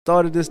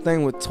Started this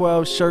thing with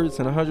 12 shirts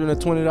and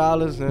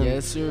 $120, and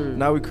Yes, sir.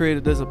 now we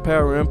created this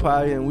apparel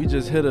empire, and we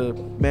just hit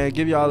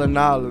give y'all the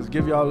knowledge,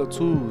 give y'all the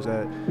tools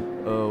that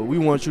we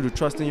want you to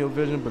trust in your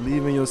vision,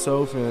 believe in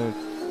yourself,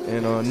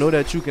 and know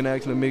that you can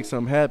actually make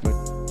something happen.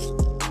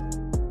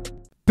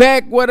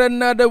 Back with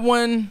another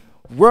one.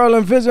 World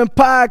and Vision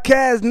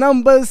Podcast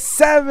number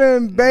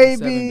 7,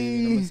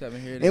 baby. Number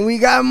 7, here it is. And we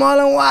got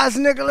Marlon Watts,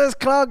 Nicholas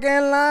Clark,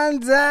 and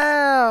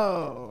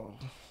Lonzel.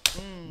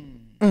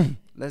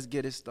 Let's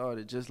get it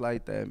started just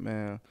like that,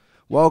 man.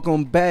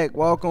 Welcome back.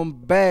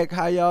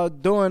 How y'all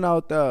doing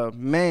out there?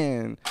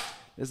 Man,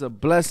 it's a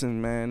blessing,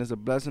 man. It's a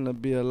blessing to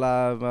be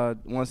alive.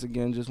 Once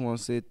again, just want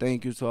to say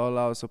thank you to all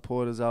our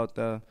supporters out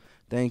there.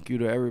 Thank you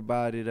to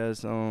everybody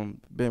that's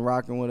been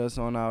rocking with us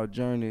on our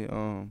journey.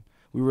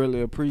 We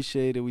really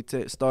appreciate it. We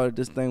started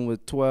this thing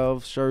with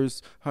 12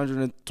 shirts,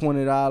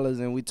 $120,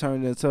 and we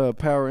turned it into a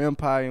power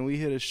empire, and we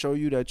here to show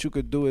you that you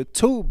could do it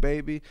too,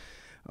 baby.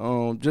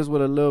 Just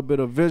with a little bit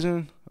of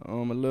vision, a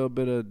little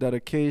bit of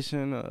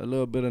dedication, a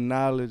little bit of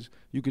knowledge,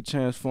 you could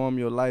transform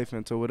your life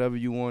into whatever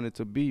you want it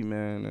to be,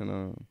 man.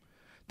 And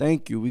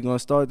thank you. We're gonna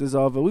start this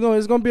off.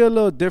 It's gonna be a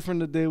little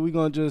different today. We're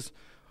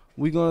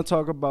gonna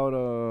talk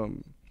about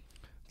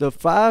the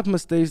 5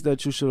 mistakes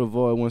that you should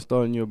avoid when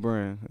starting your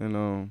brand.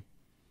 And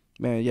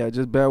man, yeah,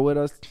 just bear with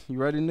us. You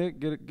ready, Nick?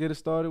 Get it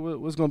started.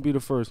 What's gonna be the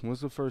first one?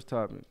 What's the first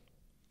topic?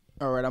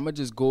 All right, I'm going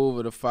to just go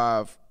over the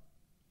 5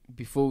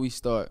 before we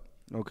start.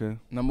 Okay.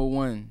 Number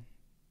 1,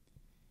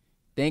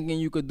 thinking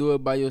you could do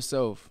it by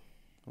yourself.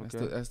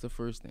 Okay. That's the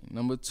first thing.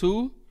 Number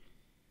 2,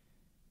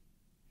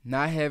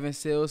 not having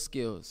sales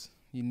skills.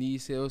 You need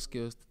sales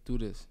skills to do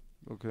this.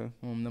 Okay.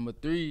 Number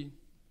 3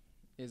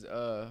 is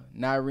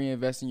not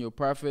reinvesting your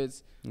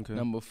profits. Okay.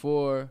 Number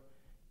 4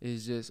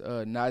 is just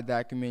not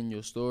documenting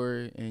your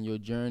story and your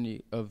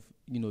journey of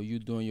you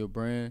doing your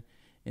brand.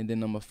 And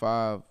then number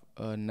 5,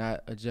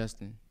 not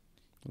adjusting.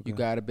 Okay. You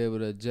gotta be able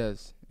to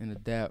adjust and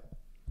adapt.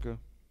 Okay.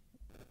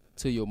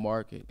 To your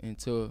market and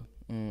to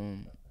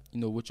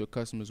what your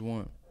customers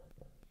want.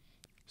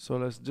 So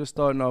let's just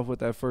starting off with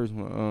that first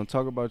one.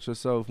 Talk about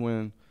yourself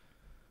when.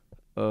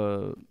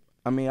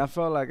 I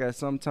felt like at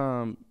some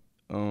time,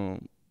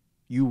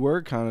 you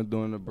were kind of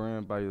doing the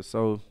brand by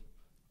yourself.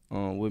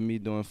 With me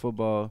doing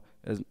football,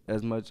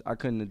 as much I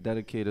couldn't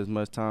dedicate as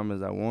much time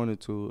as I wanted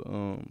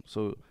to.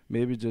 So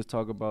maybe just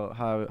talk about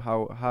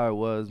how it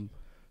was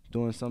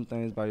doing some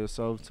things by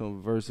yourself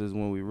versus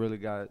when we really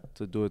got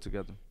to do it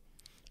together.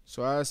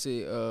 So I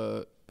say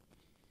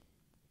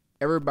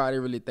everybody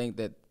really think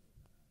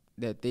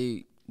that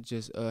they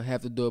just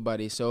have to do it by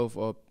themselves,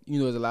 or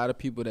there's a lot of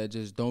people that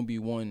just don't be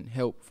wanting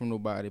help from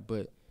nobody,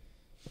 but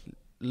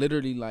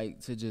literally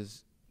like to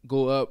just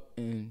go up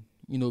and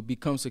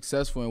become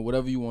successful in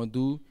whatever you want to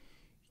do.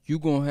 You're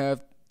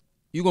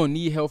gonna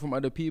need help from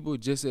other people,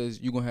 just as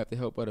you're gonna have to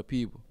help other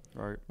people.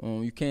 Right.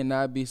 You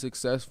cannot be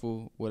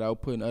successful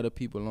without putting other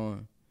people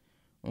on.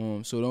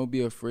 So don't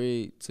be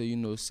afraid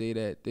to, say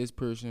that this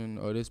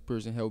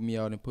person helped me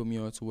out and put me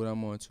on to what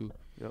I'm on to.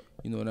 Yep.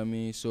 You know what I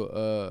mean?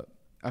 So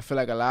I feel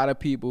like a lot of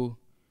people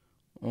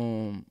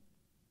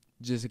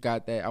just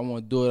got that I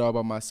want to do it all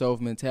by myself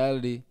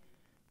mentality,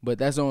 but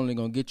that's only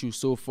going to get you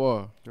so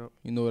far. Yep.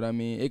 You know what I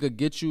mean? It could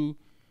get you,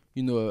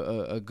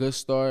 a good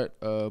start,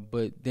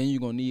 but then you're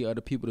going to need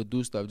other people to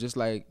do stuff, just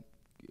like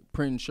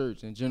printing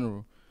shirts in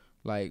general.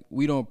 Like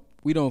we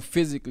don't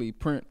physically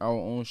print our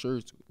own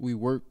shirts. We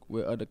work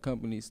with other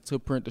companies to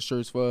print the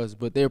shirts for us,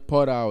 but they're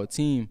part of our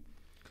team.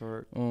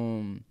 Correct.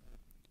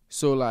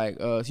 So like,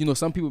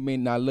 some people may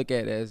not look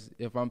at it as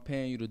if I'm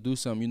paying you to do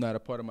something, you're not a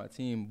part of my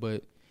team,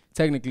 but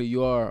technically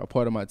you are a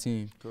part of my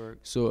team.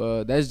 Correct.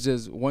 So that's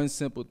just one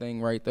simple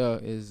thing right there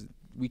is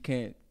we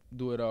can't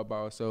do it all by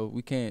ourselves.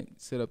 We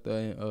can't sit up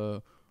there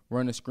and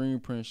run a screen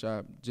print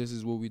shop just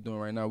as what we're doing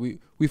right now.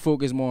 We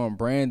focus more on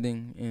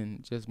branding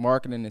and just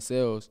marketing and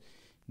sales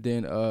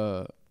than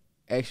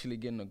actually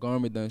getting a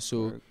garment done.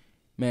 So, right.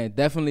 Man,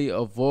 definitely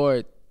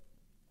avoid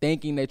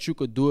thinking that you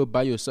could do it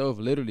by yourself.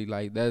 Literally,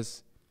 like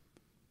that's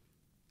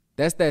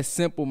that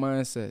simple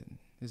mindset.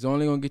 It's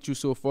only gonna get you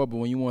so far. But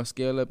when you want to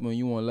scale up, when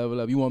you want to level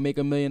up, you want to make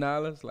 $1 million.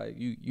 Like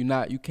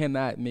you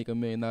cannot make $1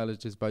 million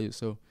just by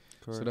yourself.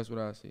 Correct. So that's what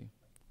I see.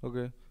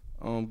 Okay.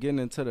 Getting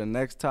into the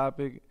next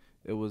topic,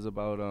 it was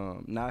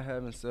about not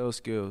having sales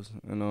skills,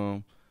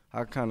 and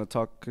I could kind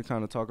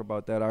of talk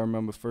about that. I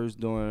remember first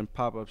doing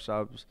pop-up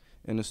shops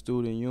in the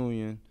student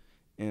union,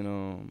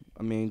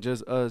 and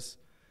just us,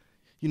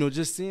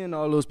 just seeing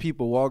all those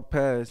people walk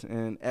past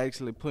and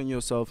actually putting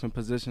yourself in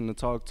position to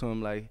talk to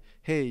them, like,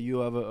 hey,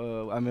 you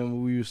ever? I remember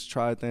we used to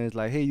try things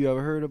like, hey, you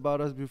ever heard about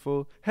us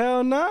before?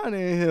 Hell nah,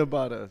 they ain't hear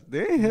about us.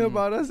 They ain't hear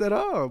about us at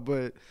all.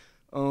 But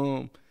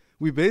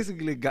we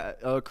basically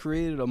got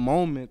created a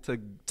moment to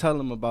tell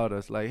them about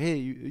us. Like,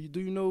 hey, do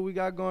you know what we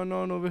got going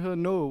on over here?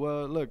 No.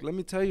 Well, look, let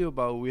me tell you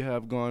about what we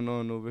have going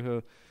on over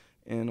here.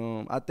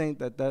 And I think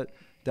that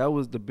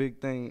was the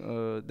big thing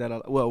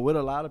with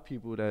a lot of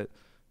people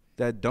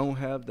that don't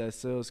have that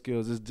sales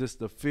skills. It's just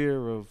the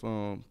fear of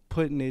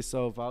putting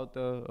themselves out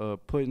there,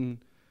 putting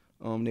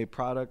their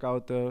product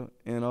out there,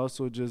 and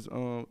also just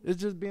it's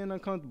just being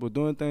uncomfortable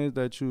doing things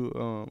that you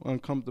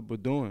uncomfortable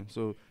doing.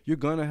 So you're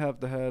gonna have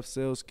to have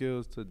sales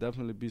skills to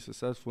definitely be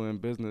successful in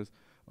business,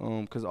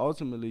 because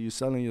ultimately you're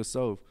selling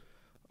yourself,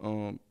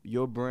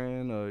 your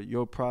brand or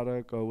your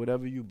product or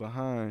whatever you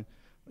behind.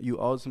 You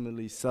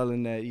ultimately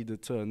selling that either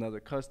to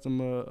another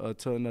customer or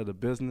to another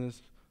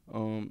business,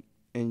 and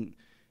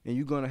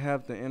you're gonna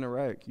have to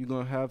interact. You're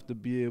gonna have to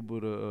be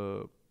able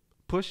to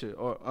push it,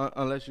 or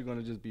unless you're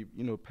gonna just be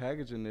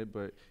packaging it.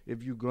 But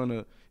if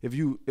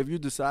you're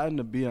deciding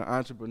to be an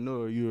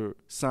entrepreneur, you're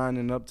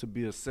signing up to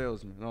be a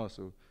salesman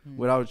also,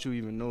 without you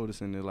even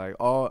noticing it. Like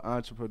all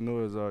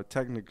entrepreneurs are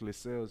technically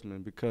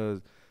salesmen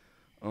because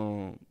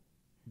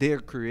they're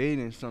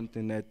creating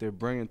something that they're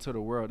bringing to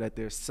the world, that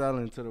they're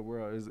selling to the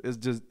world.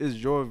 It's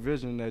your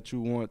vision that you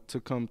want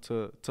to come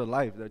to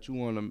life, that you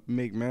want to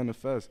make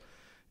manifest.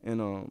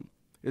 And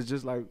it's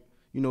just like,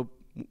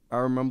 I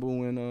remember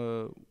when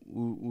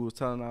we was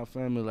telling our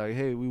family, like,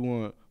 hey, we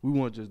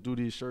want just do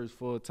these shirts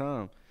full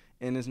time,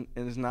 and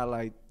it's not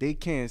like they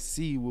can't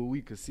see what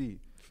we could see.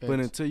 Thanks. But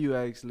until you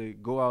actually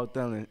go out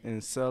there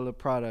and sell a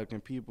product,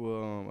 and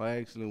people are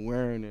actually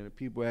wearing it, and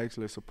people are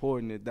actually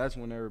supporting it, that's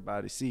when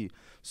everybody see.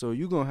 So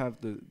you're gonna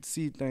have to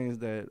see things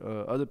that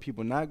other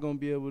people not gonna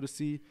be able to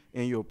see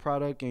in your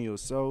product and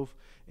yourself,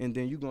 and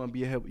then you're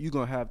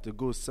gonna have to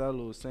go sell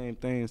those same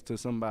things to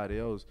somebody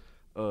else.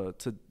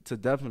 To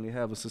definitely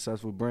have a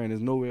successful brand.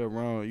 There's no way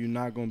around. You're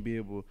not gonna be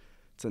able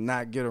to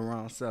not get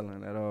around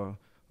selling at all.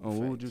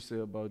 What would you say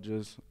about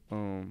just?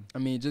 I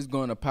mean, just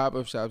going to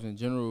pop-up shops in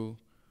general.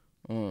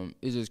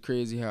 It's just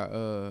crazy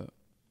how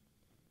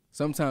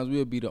sometimes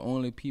we'll be the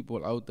only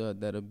people out there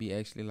that'll be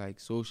actually like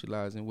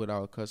socializing with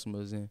our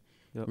customers and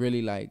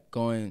really like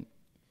going.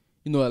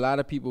 A lot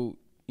of people,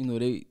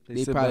 they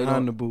sit probably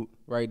behind the booth.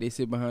 Right, they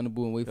sit behind the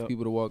booth and wait for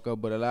people to walk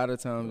up. But a lot of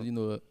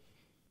times,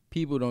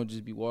 people don't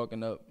just be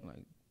walking up.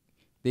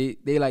 Like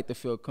they like to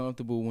feel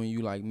comfortable when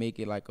you like make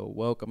it like a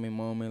welcoming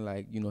moment.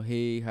 Like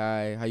hey,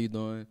 hi, how you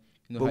doing?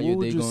 But how what your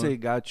would day you going? say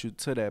got you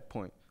to that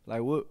point?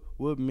 Like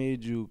what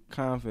made you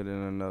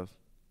confident enough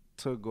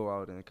to go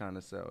out and kind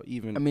of sell?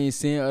 Even I mean,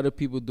 seeing other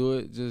people do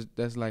it, just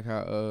that's like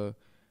how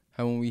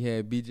when we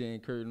had BJ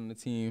and Kurt on the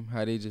team,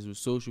 how they just were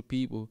social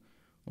people.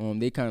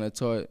 They kind of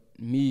taught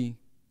me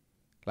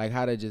like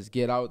how to just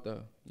get out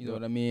there. You know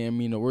what I mean? I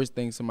mean, the worst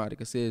thing somebody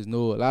could say is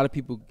no. A lot of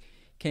people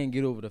can't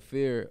get over the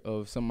fear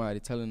of somebody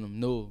telling them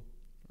no.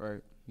 Right.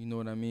 You know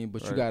what I mean?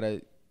 But you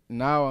gotta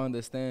now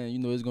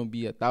understand, it's gonna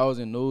be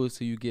 1,000 no's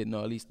till you get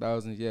at least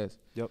thousands yes.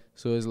 Yep.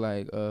 So it's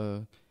like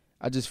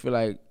I just feel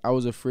like I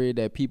was afraid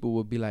that people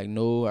would be like,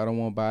 no, I don't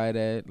want to buy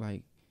that,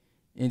 like,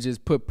 and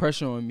just put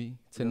pressure on me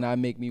to not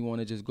make me want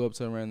to just go up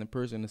to a random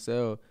person to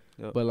sell.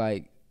 Yep. But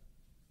like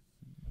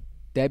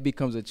that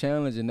becomes a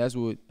challenge, and that's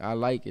what I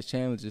like is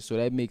challenges. So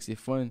that makes it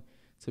fun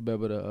to be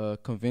able to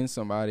convince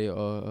somebody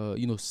or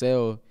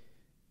sell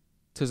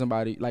to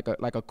somebody like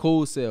a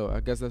cold sell.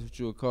 I guess that's what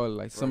you would call it.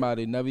 Like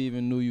somebody never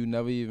even knew you,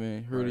 never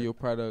even heard of your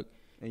product.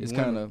 And it's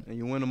kind of and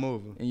you win them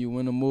over. And you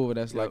win them over.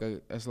 That's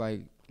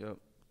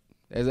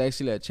that's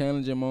actually a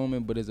challenging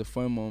moment, but it's a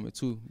fun moment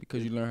too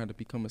because you learn how to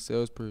become a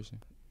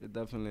salesperson. It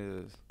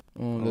definitely is.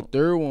 The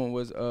third one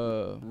was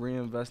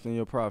reinvest in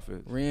your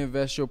profits.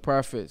 Reinvest your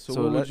profits.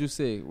 So what would you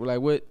say?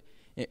 Like what?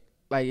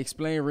 Like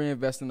explain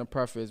reinvesting the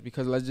profits,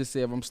 because let's just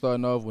say if I'm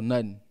starting off with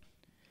nothing.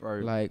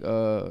 Right. Like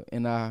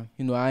and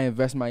I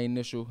invest my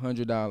initial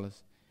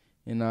 $100,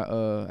 and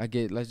I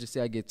get, let's just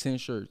say I get 10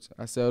 shirts.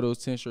 I sell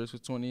those 10 shirts for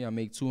 20. I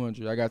make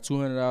 $200. I got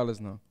 $200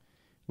 now.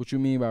 What you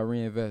mean by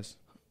reinvest?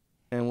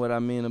 And what I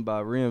mean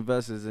about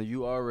reinvest is that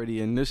you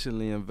already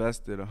initially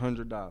invested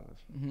 $100.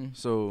 Mm-hmm.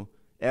 So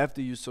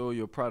after you sold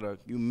your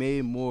product, you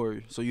made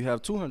more. So you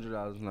have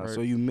 $200 now. Right.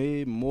 So you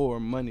made more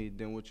money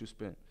than what you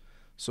spent.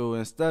 So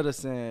instead of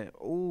saying,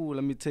 "Oh,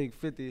 let me take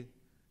 50."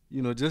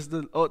 Just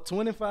the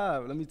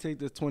 25. Let me take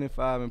this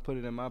 25 and put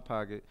it in my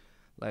pocket.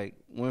 Like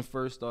when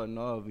first starting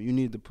off, you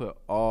need to put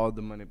all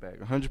the money back.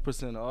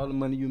 100% of all the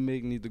money you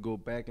make need to go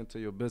back into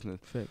your business.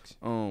 Facts.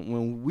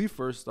 When we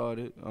first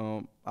started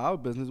our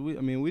business, we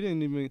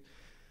didn't even.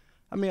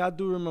 I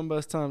do remember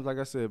us times, like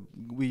I said,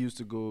 we used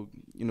to go,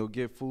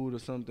 get food or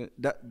something.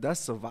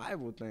 That's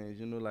survival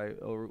things,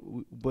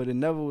 but it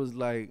never was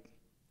like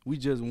we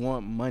just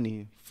want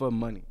money for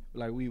money.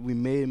 Like we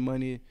made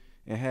money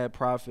and had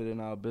profit in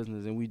our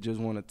business, and we just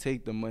want to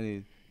take the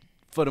money,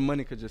 for the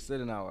money could just sit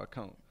in our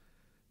account.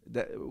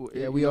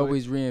 We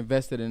always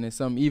reinvested in it,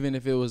 something, even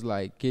if it was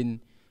like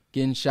getting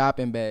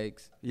shopping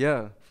bags.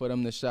 Yeah. For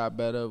them to shop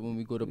better when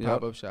we go to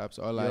pop-up shops,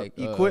 or like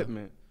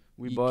equipment.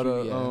 We bought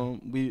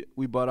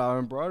we bought our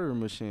embroidery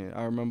machine.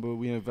 I remember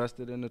we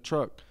invested in the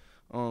truck.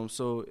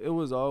 So it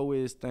was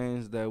always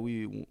things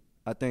that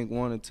I think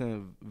wanted to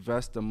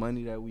invest the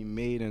money that we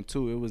made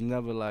into. It was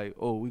never like,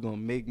 oh, we're gonna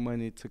make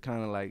money to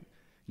kind of like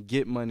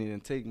get money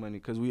and take money,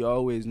 because we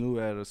always knew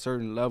at a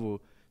certain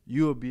level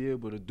you'll be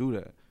able to do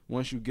that.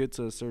 Once you get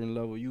to a certain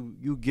level,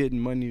 you getting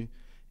money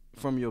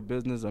from your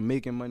business or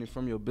making money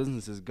from your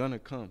business is gonna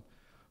come.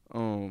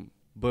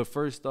 But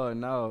first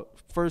starting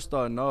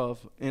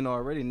off, and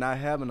already not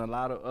having a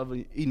lot of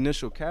other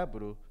initial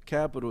capital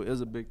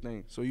is a big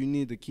thing. So you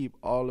need to keep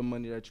all the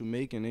money that you're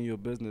making in your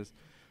business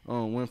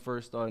when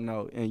first starting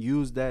out, and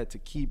use that to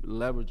keep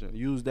leveraging.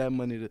 Use that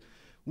money to.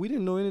 We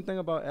didn't know anything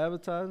about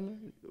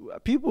advertisement.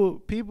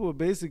 People are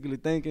basically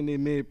thinking they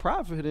made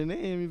profit and they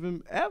ain't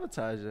even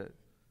advertise yet.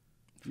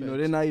 You know,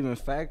 they're not even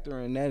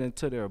factoring that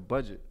into their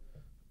budget.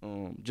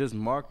 Just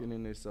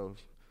marketing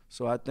themselves.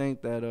 So I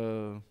think that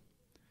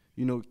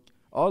you know,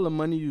 all the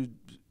money you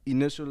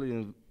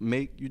initially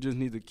make, you just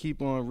need to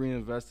keep on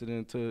reinvesting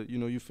into, you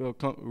know, you feel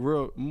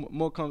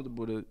more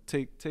comfortable to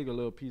take a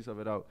little piece of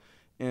it out.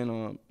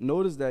 And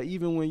notice that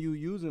even when you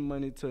using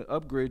money to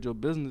upgrade your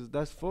business,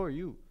 that's for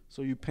you.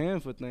 So you paying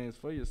for things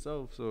for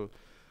yourself. So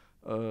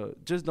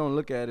just don't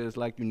look at it as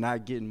like you're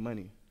not getting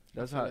money.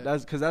 That's how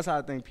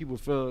I think people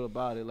feel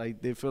about it.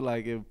 Like they feel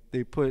like if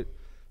they put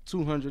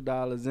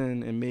 $200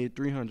 in and made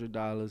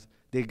 $300,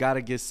 they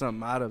gotta get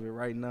something out of it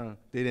right now.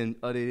 They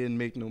didn't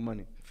make no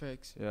money.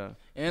 Facts. Yeah.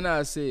 And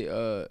I say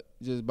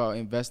just about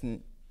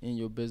investing in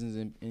your business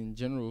in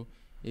general.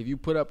 If you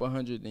put up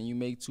 100 and you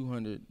make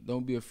 200,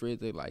 don't be afraid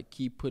to like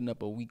keep putting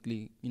up a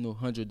weekly, you know,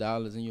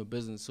 $100 in your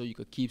business so you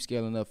could keep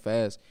scaling up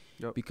fast.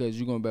 Yep. Because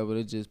you're gonna be able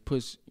to just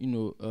push, you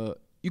know,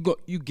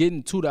 you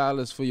getting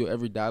 $2 for your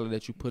every dollar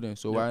that you put in.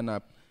 So why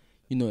not,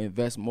 you know,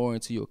 invest more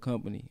into your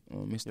company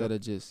instead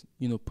of just,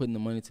 you know, putting the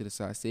money to the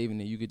side,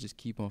 saving it. You could just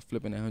keep on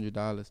flipping that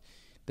 $100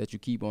 that you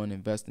keep on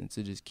investing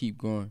to just keep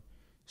growing.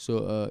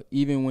 So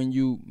even when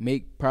you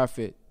make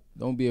profit,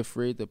 don't be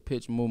afraid to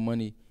pitch more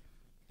money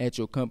at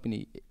your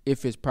company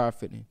if it's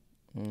profiting.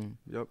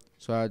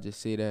 So I'll just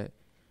say that.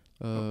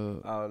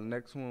 Our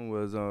next one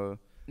was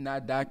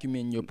not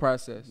documenting your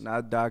process.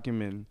 Not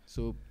documenting.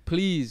 So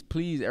please,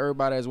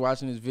 everybody that's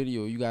watching this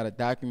video, you gotta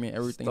document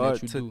everything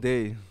that you do. Start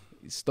today.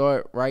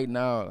 Start right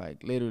now,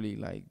 like literally,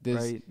 like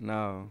this. Right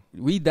now.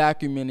 We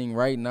documenting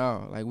right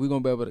now. Like we're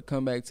gonna be able to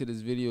come back to this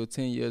video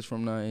 10 years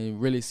from now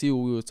and really see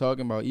what we were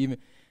talking about.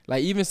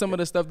 Even some of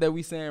the stuff that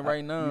we saying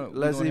right now.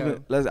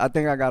 I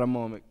think I got a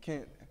moment.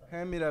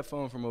 Hand me that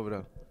phone from over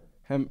there.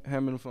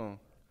 Hand me the phone.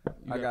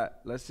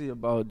 Let's see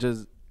about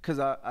just because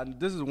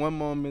this is one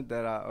moment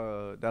that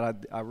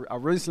I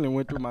recently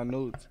went through my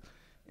notes,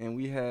 and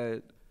we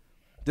had.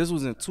 This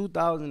was in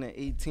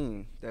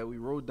 2018 that we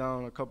wrote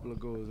down a couple of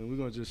goals, and we're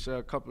gonna just share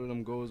a couple of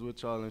them goals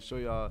with y'all and show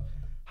y'all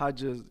how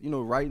just, you know,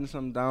 writing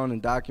something down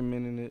and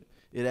documenting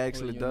it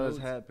actually does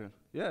happen.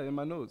 Yeah, in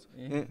my notes.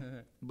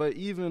 But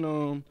even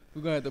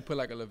we're gonna have to put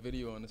like a little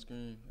video on the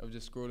screen of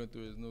just scrolling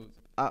through his notes.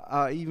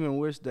 I even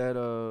wish that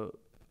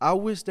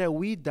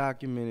we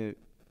documented,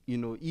 you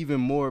know, even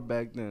more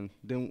back then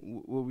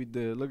than what we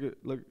did.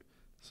 Look.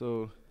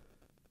 So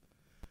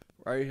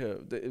right here,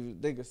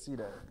 if they can see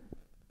that.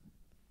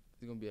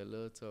 It's gonna be a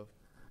little tough.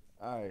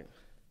 All right.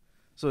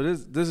 So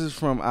this is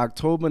from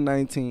October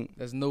 19th.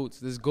 That's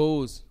notes. This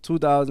goals.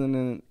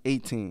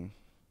 2018.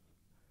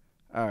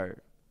 All right.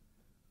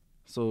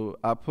 So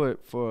I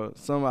put for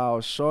some of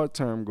our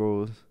short-term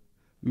goals,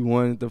 we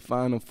wanted to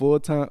find a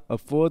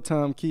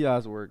full-time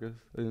kiosk workers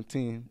in the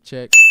team.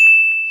 Check.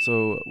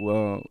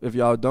 So if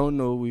y'all don't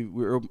know,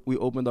 we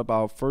opened up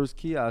our first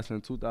kiosk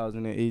in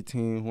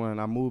 2018 when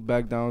I moved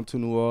back down to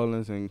New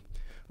Orleans, and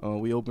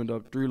we opened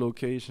up 3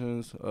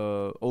 locations: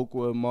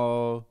 Oakwood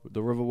Mall, the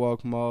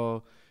Riverwalk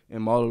Mall,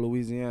 and Mall of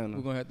Louisiana.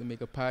 We're gonna have to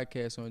make a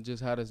podcast on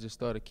just how to just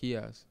start a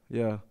kiosk.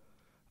 Yeah.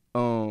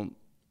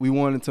 We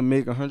wanted to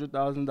make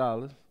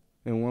 $100,000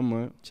 in 1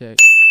 month. Check.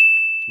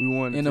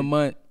 A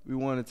month. We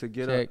wanted to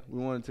get Check. up. We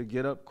wanted to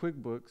get up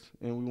QuickBooks,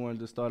 and we wanted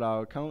to start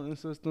our accounting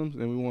systems,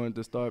 and we wanted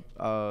to start.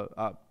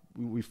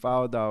 We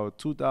filed our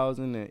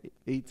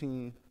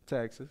 2018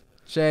 taxes.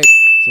 Check.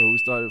 So we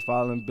started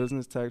filing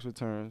business tax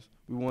returns.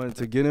 We wanted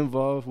to get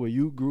involved with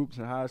youth groups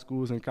in high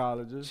schools and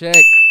colleges.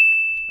 Check.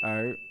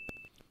 All right.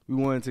 We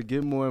wanted to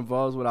get more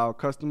involved with our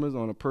customers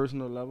on a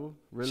personal level.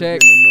 Really Check.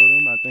 getting to know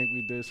them. I think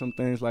we did some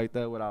things like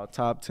that with our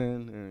top 10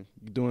 and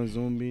doing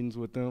Zoom meetings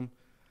with them.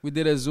 We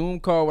did a Zoom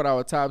call with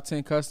our top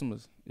 10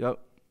 customers. Yep.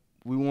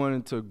 We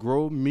wanted to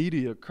grow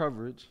media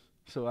coverage.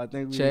 So I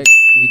think we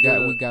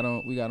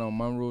got on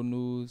Monroe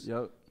News.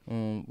 Yep.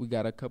 We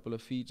got a couple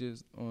of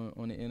features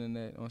on the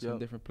internet on some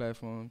different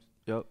platforms.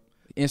 Yep.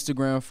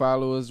 Instagram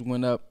followers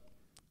went up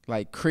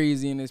like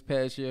crazy in this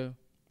past year.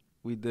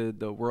 We did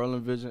the World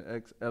and Vision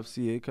X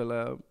FCA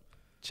collab.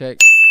 Check.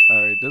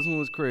 All right, this one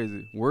was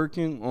crazy.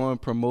 Working on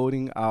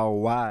promoting our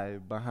why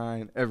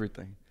behind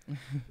everything.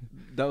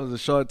 That was a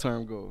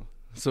short-term goal.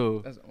 So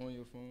that's on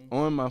your phone?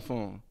 On my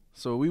phone.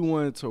 So we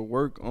wanted to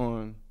work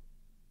on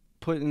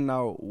putting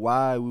out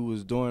why we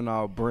was doing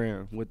our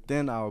brand,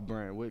 within our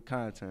brand, with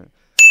content.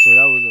 So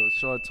that was a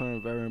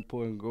short-term, very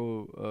important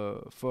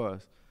goal for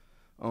us.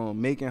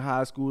 Making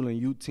high school and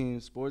youth team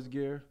sports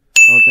gear.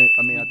 I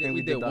think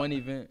we did one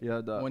event.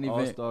 Yeah, the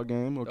All-Star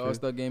game. Okay. The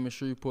All-Star game in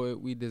Shreveport.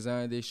 We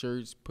designed their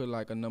shirts, put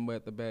like a number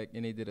at the back,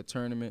 and they did a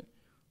tournament.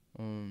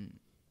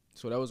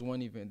 So that was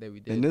one event that we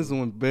did. And this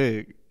one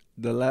big.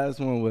 The last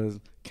one was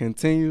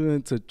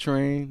continuing to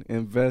train,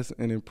 invest,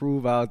 and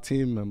improve our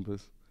team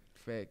members.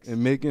 Facts.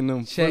 and making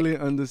them Check. fully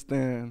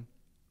understand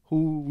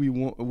who we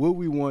want, what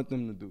we want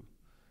them to do.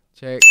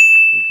 Check.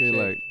 Okay, Check,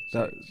 like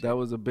that. check. That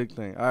was a big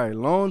thing. All right,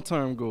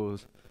 long-term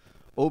goals.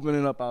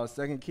 Opening up our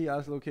second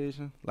kiosk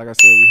location. Like I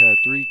said, we had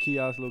 3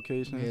 kiosk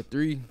locations. We had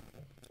 3.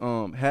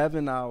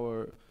 Having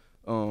our,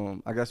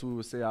 I guess we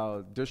would say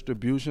our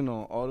distribution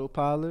on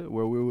autopilot,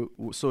 where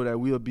so that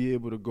we'll be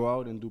able to go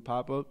out and do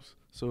pop-ups.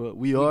 So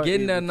we are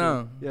Getting there able to-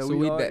 now. Yeah, so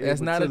we are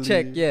that's able not to a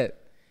check leave. yet.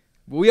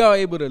 But we are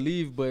able to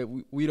leave, but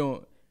we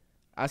don't.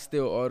 I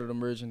still order the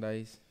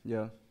merchandise.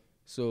 Yeah,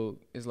 So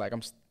it's like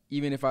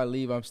even if I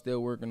leave, I'm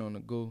still working on the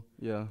go.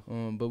 yeah.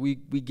 But we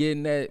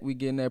getting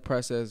that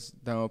process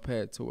down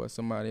pat to where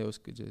somebody else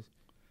could just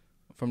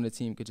from the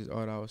team could just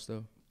order our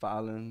stuff.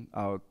 Filing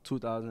our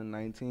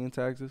 2019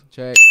 taxes.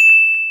 Check.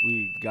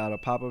 We got a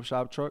pop-up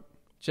shop truck.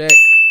 Check.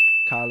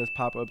 College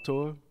pop-up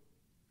tour.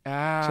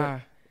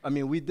 Ah. I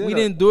mean, we did. We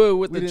didn't do it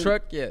with we the didn't-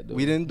 truck yet, though.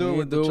 We didn't do it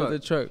with the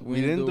truck.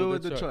 We didn't do it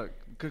with the truck.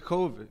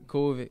 COVID.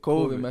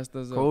 COVID messed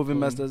us up. COVID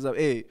messed us up.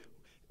 Hey,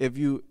 if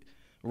you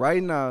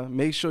right now,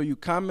 make sure you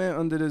comment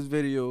under this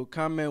video.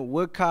 Comment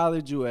what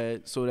college you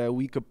at, so that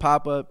we could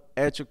pop up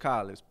at your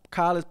college.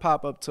 College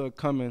pop up to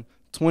coming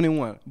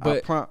 21.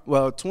 But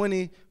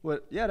 20.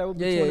 What? Yeah, that would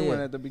be 21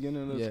 at the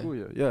beginning of the school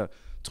year. Yeah,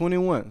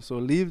 21. So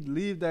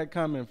leave that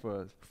comment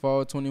for us.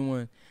 Fall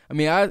 21. I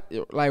mean, I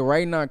like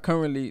right now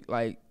currently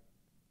like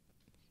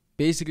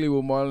basically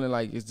what Marlon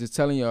like is just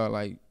telling y'all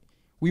like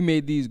we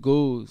made these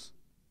goals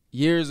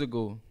years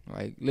ago,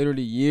 like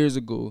literally years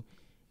ago,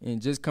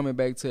 and just coming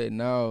back to it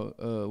now,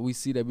 we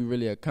see that we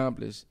really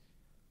accomplished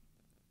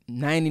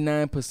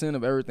 99%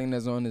 of everything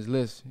that's on this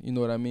list. You know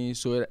what I mean?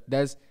 So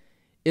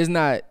it's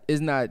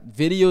not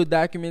video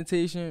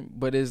documentation,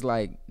 but it's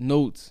like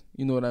notes.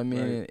 You know what I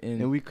mean? Right.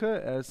 And we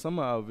could add some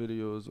of our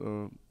videos.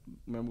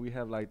 Remember, we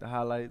have like the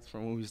highlights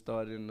from when we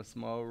started in the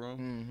small room.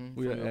 Mm-hmm.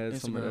 We'll add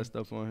some of that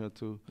stuff on here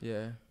too.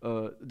 Yeah.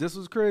 This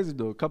was crazy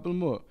though. A couple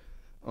more.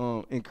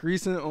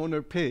 Increasing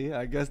owner pay.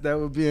 I guess that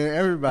would be in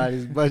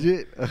everybody's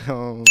budget.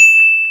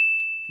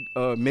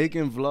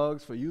 Making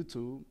vlogs for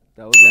YouTube.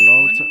 That was a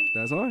long term.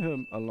 That's on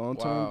him. A long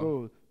term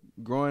goal.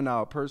 Growing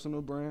our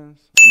personal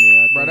brands. I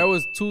mean, Bro, that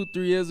was 2-3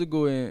 years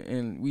ago,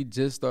 and we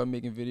just started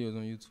making videos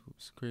on YouTube.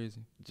 It's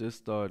crazy. Just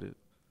started.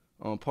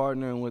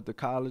 Partnering with the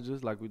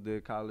colleges, like we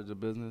did College of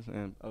Business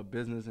and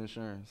Business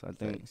Insurance. I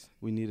think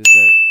we needed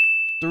that.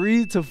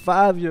 3 to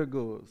 5 year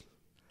goals.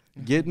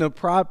 Getting a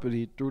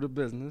property through the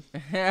business.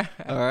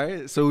 All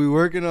right. So we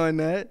working on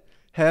that.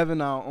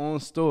 Having our own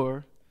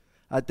store.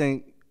 I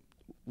think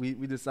we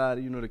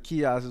decided, the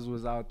kiosks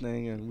was our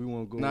thing, and we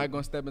won't go. Not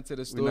gonna step into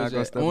the store. We're not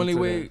gonna step Only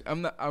into way that.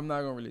 I'm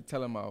not gonna really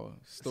tell him our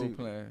store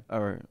plan. All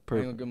right. I ain't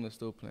Perfect. gonna give him the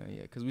store plan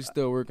yet, cause we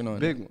still working on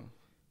Big it. one.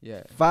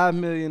 Yeah. 5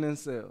 million in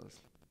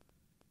sales.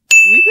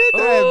 We did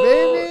that,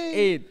 baby.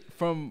 Hey,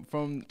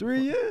 from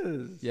 3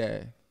 years.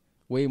 Yeah,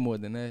 way more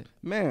than that.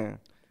 Man.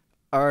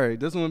 All right,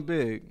 this one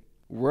big.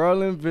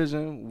 World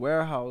Envision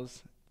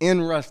Warehouse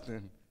in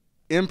Ruston,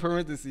 in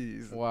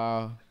parentheses.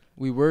 Wow,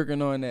 we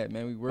working on that,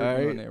 man. We working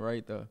on right. that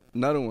right there.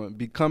 Another one,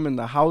 becoming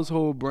the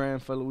household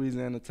brand for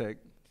Louisiana Tech.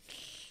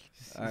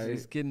 All right,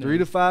 It's getting 3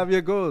 to 5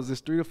 year goals.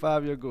 It's 3 to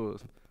 5 year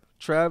goals.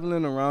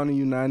 Traveling around the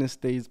United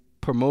States,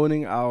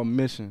 promoting our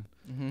mission.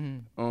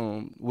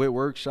 Mm-hmm. With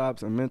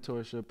workshops and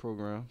mentorship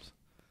programs.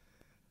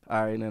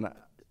 All right, and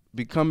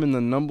becoming the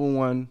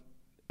 #1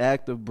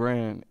 active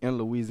brand in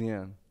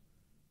Louisiana.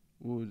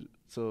 What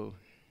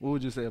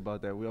would you say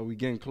about that? Are we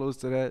getting close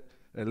to that?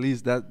 At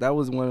least that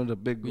was one of the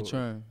big goals. We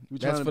trying. We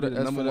That's trying for to be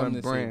the that's for #1 them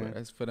to brand say.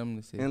 That's for them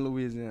to say. in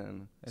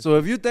Louisiana. That's So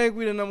if you think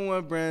we the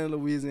 #1 brand in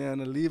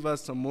Louisiana, leave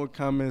us some more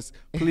comments.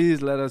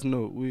 Please let us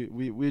know.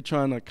 We're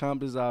trying to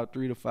accomplish our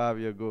 3 to 5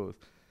 year goals.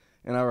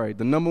 And all right,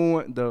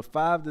 the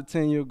 5 to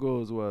 10 year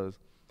goals was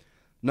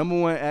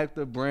 #1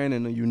 active brand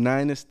in the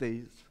United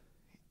States,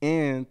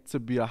 and to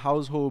be a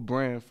household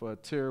brand for a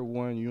Tier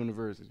 1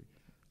 university.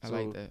 I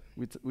like that.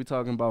 We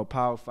talking about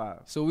Power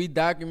 5. So we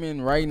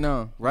documenting right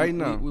now. Right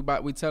now.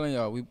 We telling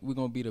y'all we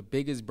gonna be the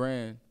biggest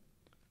brand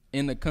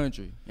in the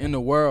country, in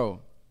the world.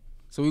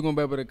 So we gonna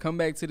be able to come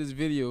back to this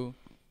video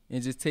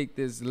and just take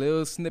this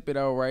little snippet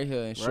out right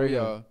here and show Right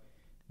here. y'all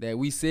that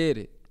we said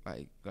it.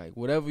 Like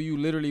whatever you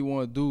literally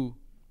want to do,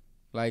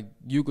 like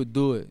you could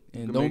do it,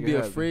 and can don't make be it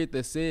happen. afraid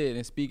to say it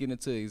and speak it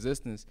into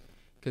existence.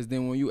 Cause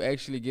then when you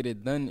actually get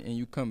it done and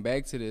you come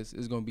back to this,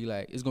 it's gonna be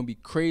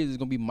crazy. It's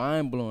gonna be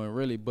mind blowing,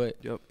 really. But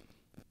Yep.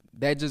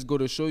 that just go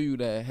to show you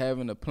that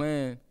having a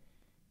plan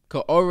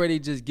could already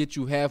just get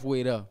you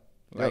halfway there.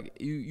 Like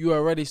you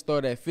already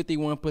start at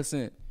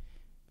 51%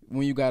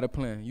 when you got a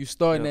plan. You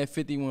starting at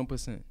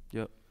 51%.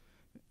 Yep.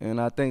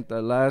 And I think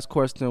the last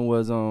question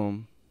was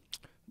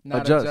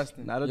Not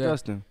adjusting. Yeah.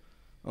 Adjusting.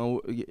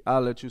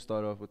 I'll let you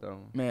start off with that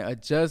one. Man,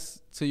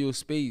 adjust to your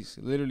space.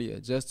 Literally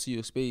adjust to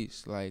your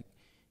space. Like,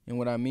 and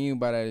what I mean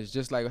by that is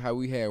just like how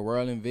we had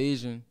World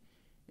Invasion,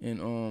 and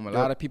a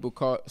lot of people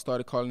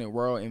started calling it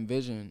World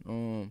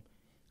Envision.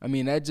 I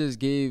mean, that just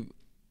gave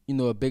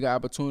a bigger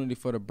opportunity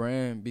for the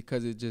brand,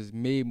 because it just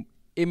made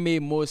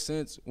more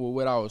sense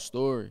with our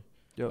story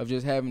of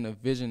just having a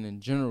vision in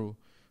general.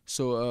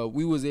 So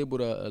we was able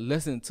to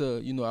listen to,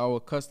 you know, our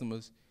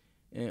customers,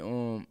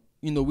 and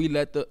you know, we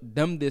let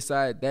them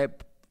decide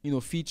that, you know,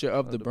 feature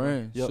of the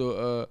brand. Yep.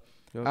 So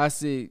Yep. I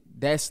say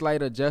that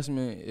slight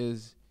adjustment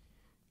is,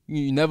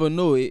 you never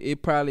know.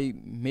 It probably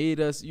made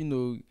us, you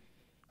know,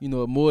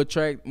 more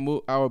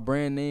our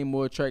brand name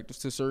more attractive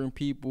to certain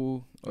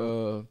people.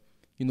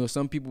 You know,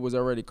 some people was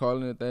already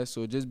calling it that.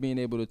 So just being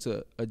able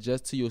to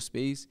adjust to your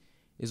space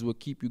is what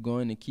keep you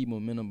going and keep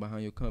momentum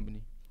behind your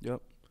company.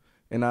 Yep.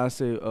 And I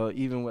say,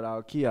 even with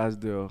our kiosk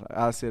deal,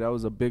 I say that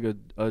was a big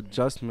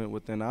adjustment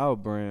within our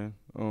brand.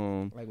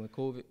 Like when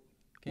COVID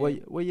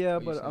came? Well, yeah,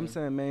 but I'm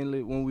saying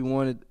mainly when we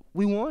wanted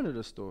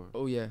a store.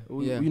 Oh yeah,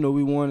 You know,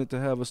 we wanted to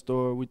have a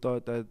store. We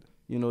thought that,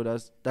 you know,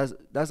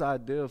 that's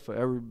ideal for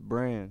every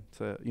brand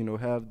to, you know,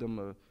 have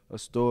them a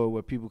store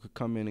where people could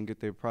come in and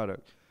get their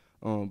product.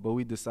 But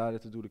we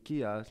decided to do the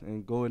kiosk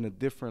and go in a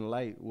different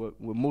light. What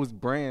most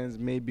brands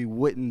maybe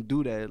wouldn't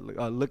do that.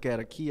 Look at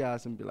a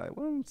kiosk and be like,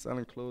 well, I'm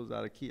selling clothes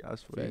out of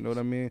kiosk for, you know what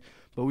I mean?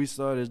 But we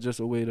saw it as just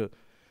a way to,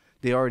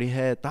 they already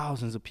had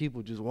thousands of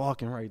people just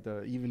walking right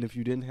there, even if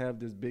you didn't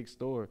have this big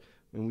store.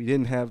 And we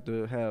didn't have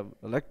to have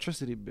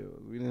electricity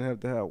bills. We didn't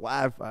have to have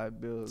Wi-Fi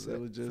bills. It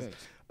was just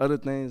other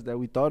things that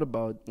we thought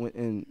about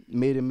and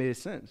made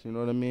sense. You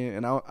know what I mean?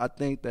 And I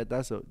think that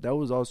that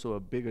was also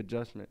a big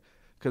adjustment,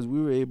 because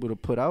we were able to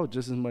put out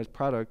just as much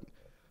product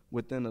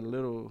within a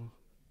little,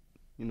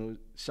 you know,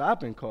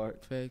 shopping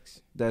cart.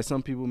 Facts. That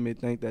some people may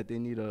think that they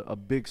need a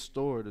big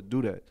store to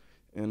do that.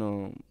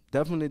 And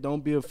definitely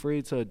don't be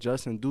afraid to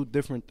adjust and do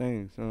different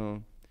things.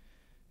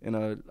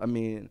 I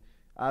mean,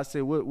 I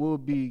say what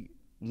would be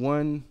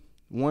one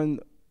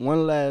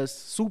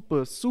last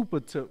super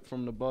tip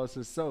from the boss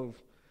itself.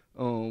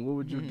 What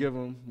would you give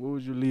them? What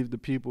would you leave the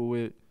people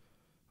with?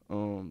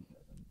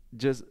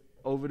 Just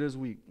over this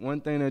week, one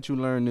thing that you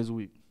learned this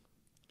week.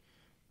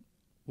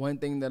 One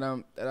thing that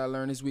I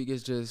learned this week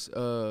is just,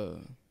 for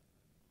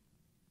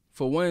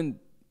one,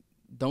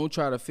 don't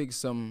try to fix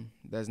something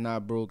that's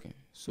not broken.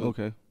 So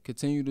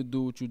continue to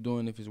do what you're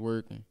doing if it's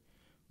working.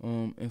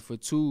 And for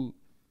two,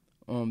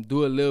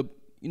 do a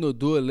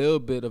little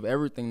bit of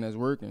everything that's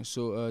working.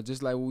 So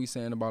just like what we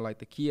saying about like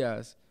the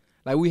kiosk,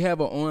 like we have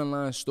an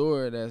online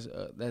store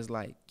that's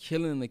like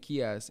killing the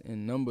kiosk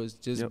in numbers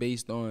just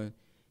based on,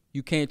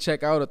 you can't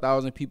check out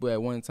 1,000 people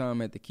at one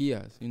time at the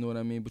kiosk. You know what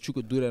I mean? But you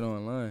could do that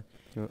online.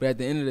 Yep. But at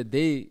the end of the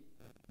day,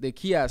 the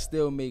kiosk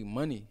still make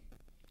money.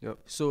 Yep.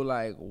 So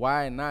like,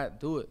 why not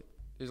do it?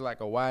 It's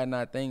like a why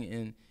not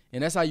thing,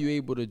 and that's how you're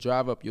able to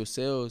drive up your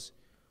sales,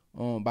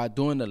 by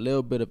doing a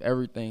little bit of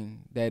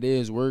everything that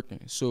is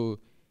working. So,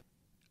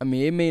 I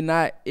mean,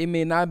 it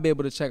may not be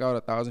able to check out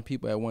 1,000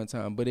 people at one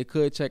time, but it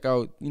could check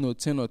out,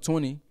 10 or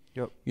 20.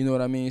 Yep. You know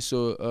what I mean?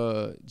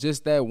 So,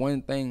 just that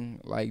one thing,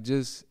 like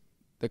just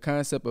the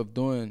concept of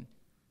doing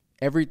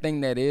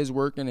everything that is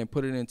working and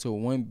put it into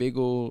one big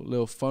old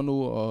little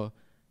funnel or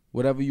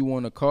whatever you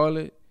want to call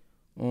it,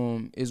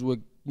 is what,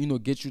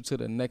 get you to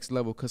the next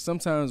level. Because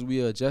sometimes we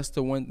adjust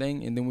to one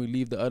thing and then we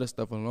leave the other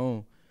stuff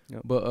alone.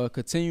 Yep. But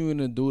continuing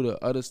to do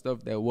the other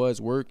stuff that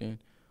was working,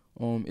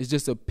 it's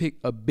just a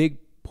big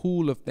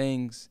pool of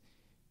things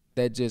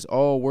that just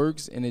all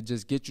works, and it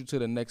just gets you to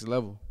the next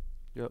level.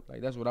 Yep.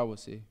 Like, that's what I would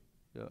say.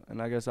 Yeah,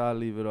 and I guess I'll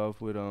leave it off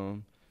with,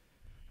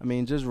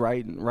 just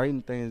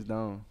writing things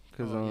down.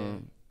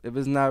 Because if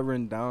it's not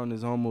written down,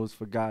 it's almost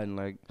forgotten.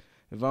 Like,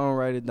 if I don't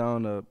write it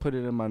down, put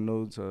it in my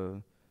notes,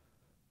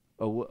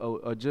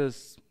 or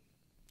just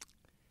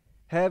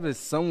have it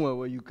somewhere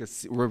where you could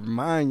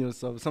remind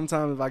yourself.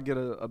 Sometimes if I get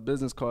a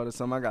business card or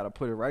something, I got to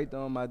put it right there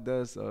on my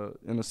desk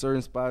in a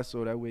certain spot,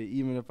 so that way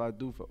even if I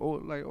do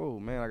oh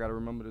man, I got to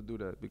remember to do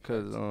that,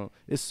 because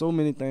it's so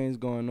many things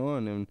going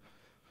on, and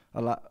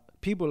a lot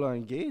people are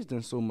engaged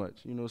in so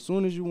much. As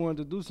soon as you want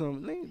to do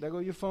something, there go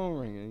your phone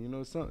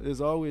ringing.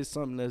 There's always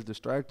something that's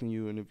distracting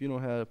you, and if you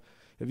don't have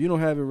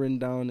it written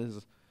down,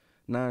 is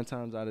 9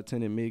 times out of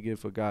 10 it may get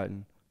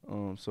forgotten.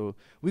 So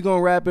we're going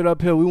to wrap it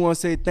up here. We want to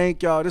say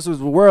thank y'all. This was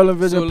the World and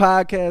Vision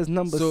Podcast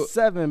number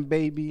 7,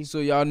 baby. So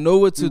y'all know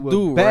what to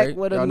do, right?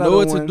 Y'all know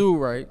what to do,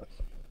 right?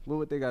 What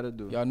would they got to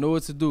do? Y'all know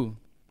what to do.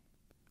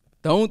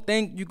 Don't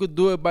think you could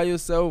do it by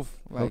yourself.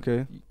 Like,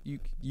 okay.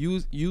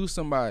 You use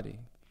somebody.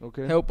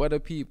 Okay. Help other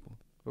people.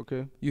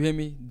 Okay. You hear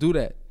me? Do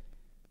that.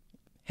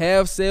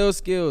 Have sales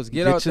skills.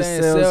 Get out there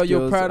and sell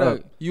your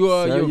product. You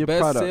are your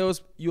best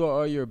sales. You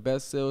are your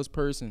best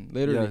salesperson.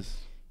 Literally,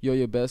 you're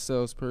your best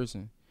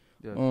salesperson.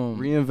 Yeah.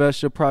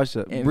 Reinvest your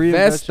profit.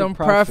 Invest them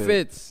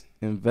profits.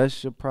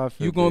 Invest your profit.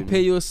 You're gonna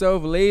pay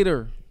yourself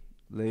later.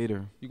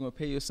 You're gonna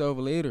pay yourself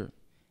later,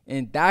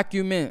 and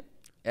document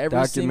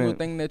every single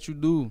thing that you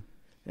do.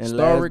 And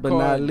start recording.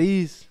 But not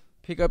least,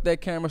 pick up that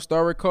camera,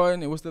 start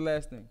recording. And what's the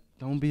last thing?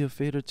 Don't be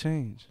afraid of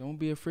change. Don't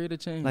be afraid of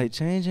change. Like,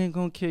 change ain't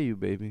gonna kill you,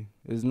 baby.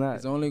 It's not.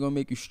 It's only gonna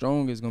make you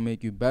stronger. It's gonna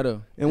make you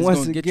better. And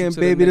once again,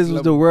 baby, this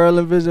was the World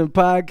and Vision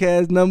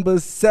Podcast number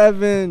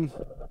 7.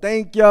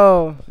 Thank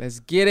y'all. Let's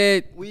get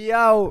it. We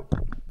out.